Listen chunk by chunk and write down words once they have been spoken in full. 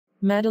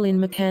Madeleine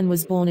McCann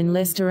was born in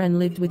Leicester and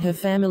lived with her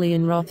family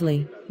in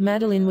Rothley.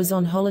 Madeleine was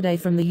on holiday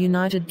from the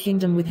United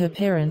Kingdom with her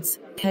parents,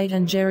 Kate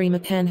and Jerry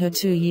McCann, her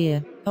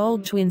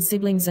 2-year-old twin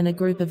siblings, and a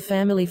group of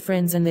family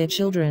friends and their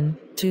children.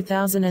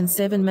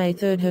 2007 May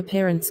 3, her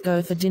parents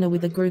go for dinner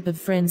with a group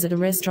of friends at a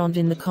restaurant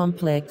in the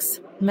complex.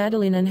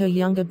 Madeleine and her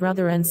younger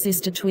brother and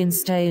sister twins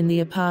stay in the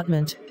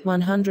apartment,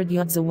 100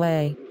 yards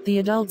away. The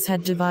adults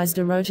had devised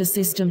a rota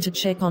system to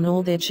check on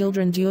all their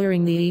children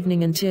during the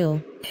evening until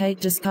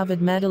Kate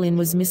discovered Madeleine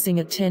was missing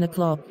at 10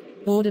 o'clock.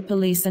 Border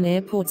police and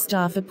airport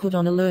staff are put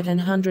on alert, and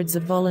hundreds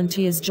of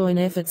volunteers join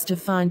efforts to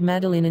find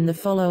Madeleine in the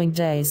following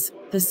days.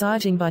 The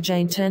sighting by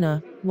Jane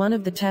Tanner, one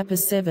of the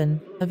Tappers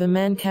 7, of a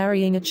man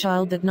carrying a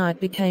child that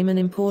night became an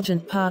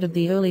important part of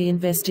the early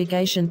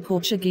investigation.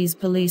 Portuguese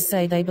police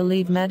say they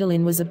believe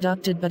Madeleine was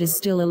abducted but is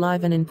still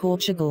alive and in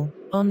Portugal.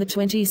 On the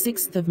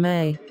 26th of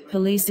May,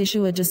 police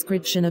issue a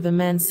description of a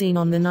man seen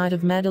on the night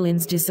of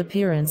Madeleine's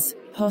disappearance,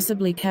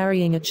 possibly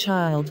carrying a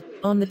child.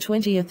 On the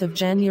 20th of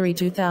January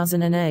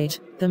 2008,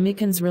 the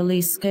McCanns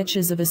released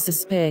sketches of a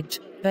suspect,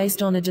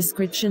 based on a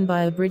description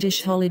by a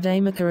British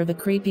holidaymaker of a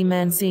creepy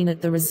man seen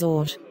at the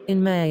resort.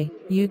 In May,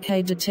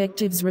 UK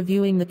detectives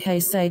reviewing the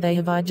case say they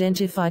have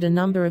identified a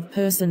number of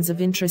persons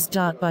of interest.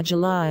 By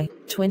July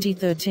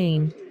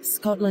 2013,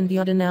 Scotland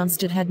Yard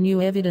announced it had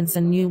new evidence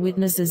and new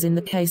witnesses in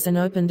the case and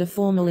opened a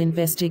formal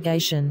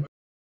investigation.